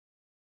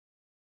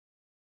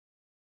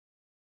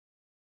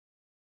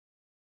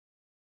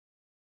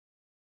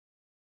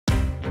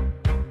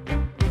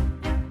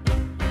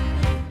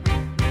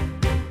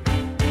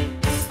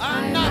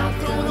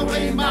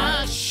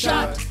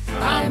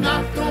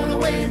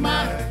away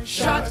my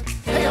shot.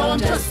 Hey, oh, I'm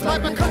just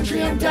like my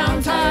country, I'm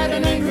down, tired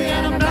and angry,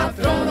 and I'm not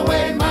throwing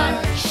away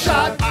my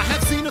shot. I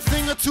have seen a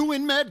thing or two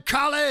in med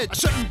college. I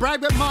shouldn't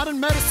brag, but modern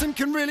medicine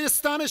can really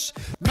astonish.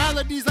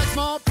 Maladies like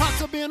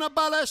smallpox are being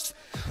abolished,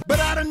 but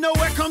out of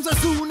nowhere comes a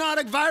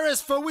zoonotic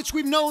virus for which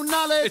we've no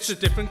knowledge. It's a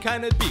different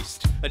kind of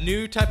beast, a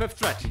new type of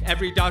threat.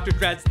 Every doctor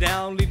dreads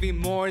down, leaving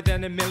more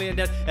than 1 million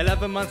dead.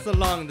 11 months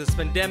along this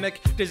pandemic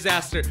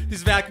disaster.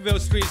 These Vacville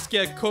streets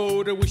get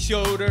colder with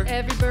shoulder.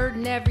 Every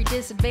burden, every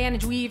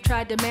disadvantage we've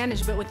tried to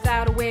manage, but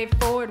without a way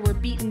forward, we're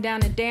beaten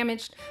down and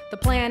damaged. The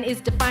plan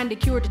is to find a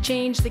cure to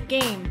change the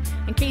game.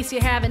 In case you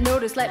haven't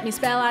noticed, let me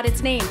spell out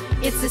its name.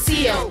 It's the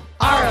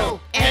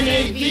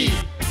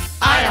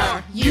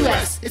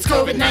CORONAVIRUS. It's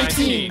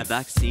COVID-19. A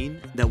vaccine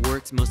that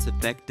works most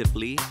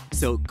effectively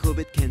so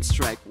COVID can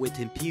strike with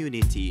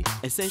impunity.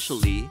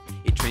 Essentially,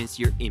 it trains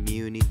your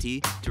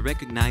immunity to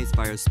recognize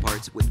virus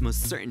parts with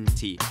most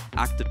certainty,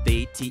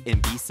 activate T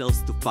and B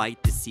cells to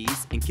fight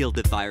disease, and kill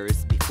the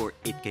virus before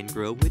it can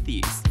grow with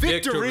ease.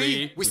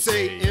 Victory, we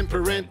say in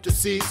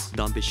parentheses.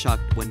 Don't be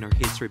shocked when our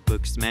history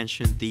books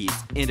mention these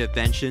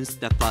interventions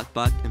that fought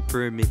back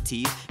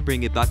infirmity,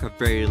 bringing back our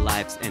very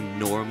lives and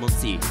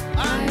normalcy.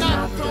 I'm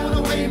not throwing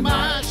away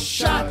my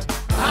shot.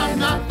 I'm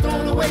not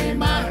throwing away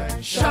my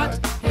shot.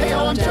 Hey,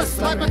 oh, I'm just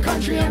like my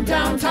country, I'm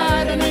down,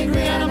 tired and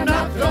angry, and I'm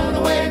not throwing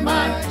away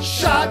my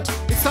shot.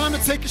 It's time to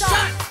take a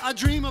shot. I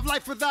dream of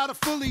life without a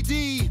full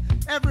ED.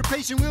 Every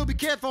patient will be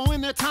cared for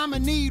in their time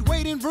of need.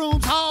 Waiting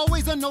rooms,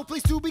 hallways are no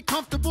place to be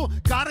comfortable.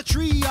 Gotta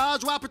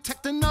triage while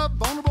protecting the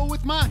vulnerable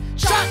with my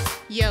shot.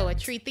 Yo,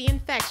 treat the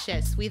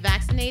infectious. We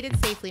vaccinated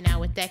safely now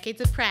with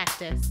decades of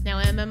practice.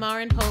 Now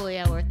MMR and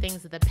polio are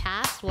things of the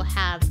past. We'll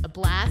have a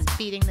blast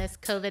beating this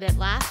COVID at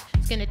last.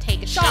 It's gonna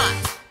take a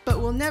shot. But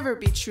we'll never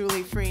be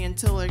truly free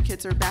until our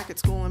kids are back at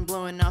school and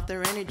blowing out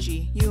their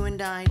energy. You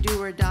and I,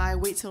 do or die,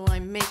 wait till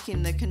I'm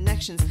making the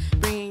connections,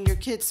 bringing your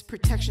kids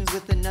protections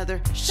with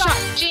another shot.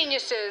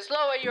 Geniuses,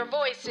 lower your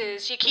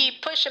voices. You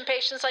keep pushing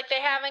patients like they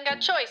haven't got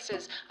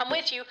choices. I'm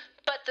with you,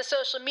 but the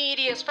social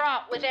media is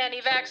fraught with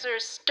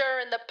anti-vaxxers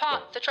stirring the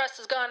pot. The trust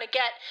is gonna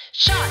get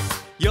shot.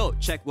 Yo,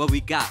 check what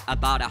we got.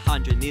 About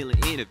 100 million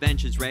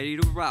interventions ready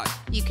to rock.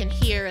 You can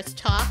hear us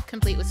talk,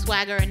 complete with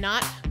swagger or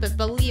not, but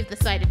believe the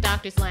sight of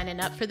doctors lining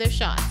up for their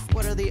shots.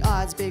 What are the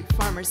odds? Big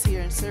pharma's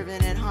here and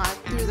serving it hot.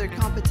 Through their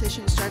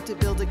competition, start to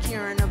build a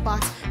cure in a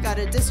box.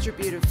 Gotta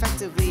distribute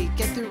effectively,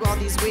 get through all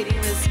these waiting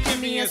lists. Give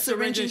me a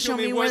syringe and show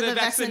me where the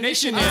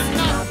vaccination is. I'm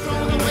not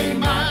throwing away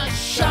my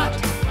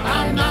shot.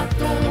 I'm not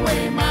throwing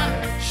away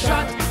my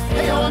shot.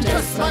 Hey, oh, I'm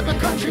just like my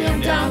country,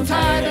 I'm down,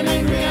 tired and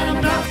angry, and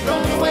I'm not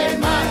throwing away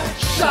my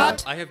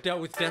shot. I have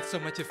dealt with death so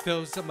much it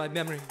fills up my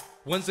memory.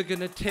 When's it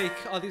gonna take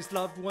all these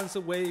loved ones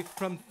away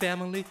from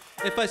family?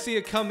 If I see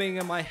it coming,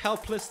 am I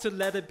helpless to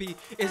let it be?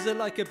 Is it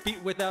like a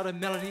beat without a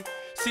melody?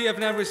 See, I've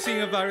never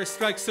seen a virus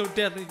strike so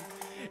deadly.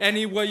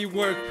 Anywhere you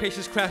work,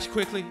 patients crash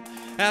quickly.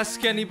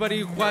 Ask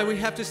anybody why we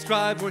have to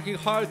strive, working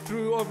hard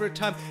through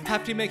overtime,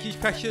 have to make each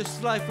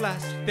precious life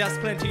last. That's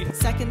plenty.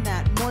 Second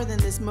that, more than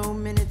this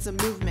moment, it's a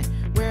movement.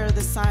 Where are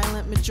the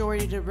silent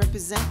majority to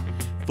represent?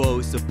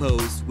 Foes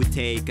oppose, we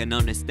take an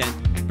honest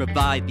stand,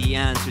 provide the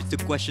answers to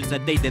questions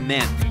that they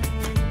demand.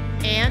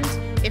 And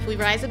if we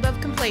rise above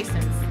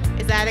complacence,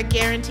 is that a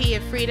guarantee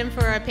of freedom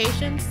for our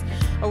patients?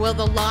 Or will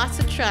the loss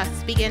of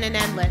trust begin an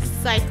endless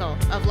cycle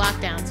of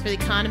lockdowns for the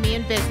economy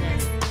and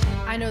business?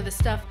 I know the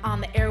stuff on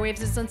the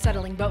airwaves is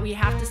unsettling, but we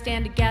have to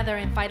stand together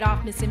and fight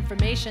off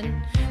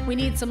misinformation. We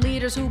need some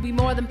leaders who'll be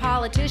more than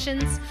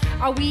politicians.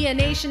 Are we a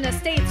nation of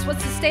states?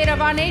 What's the state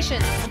of our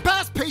nation? I'm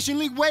past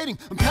patiently waiting,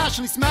 I'm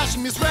passionately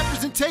smashing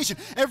misrepresentation.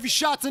 Every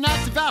shot's an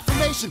act of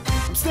affirmation.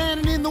 I'm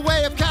standing in the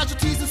way of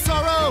casualties and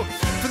sorrow.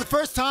 For the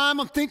first time,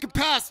 I'm thinking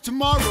past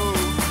tomorrow.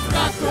 I'm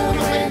not throwing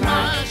away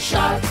my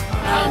shot.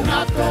 I'm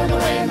not throwing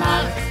away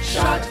my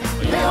shot.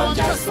 Hey, I'm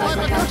just like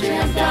my country,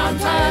 I'm down,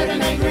 tired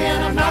and angry,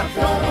 and I'm not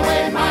throwing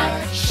away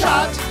my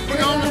shot. We're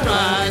gonna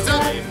rise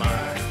up.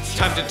 It's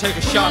time to take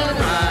a shot.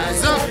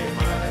 Rise up.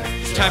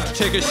 It's time to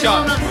take a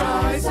shot.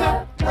 Rise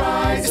up.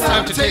 Rise It's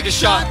time to take a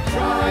shot.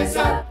 Rise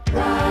up.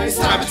 Rise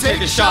It's time to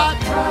take a shot.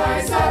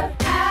 Rise up.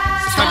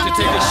 It's time to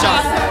take a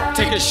shot.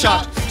 Take a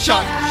shot.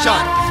 Shot.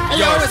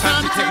 Yo, it's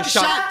time to take a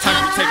shot.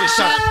 Time to take a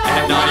shot.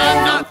 And I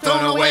am not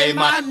throwing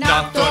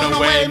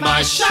away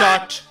my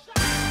shot.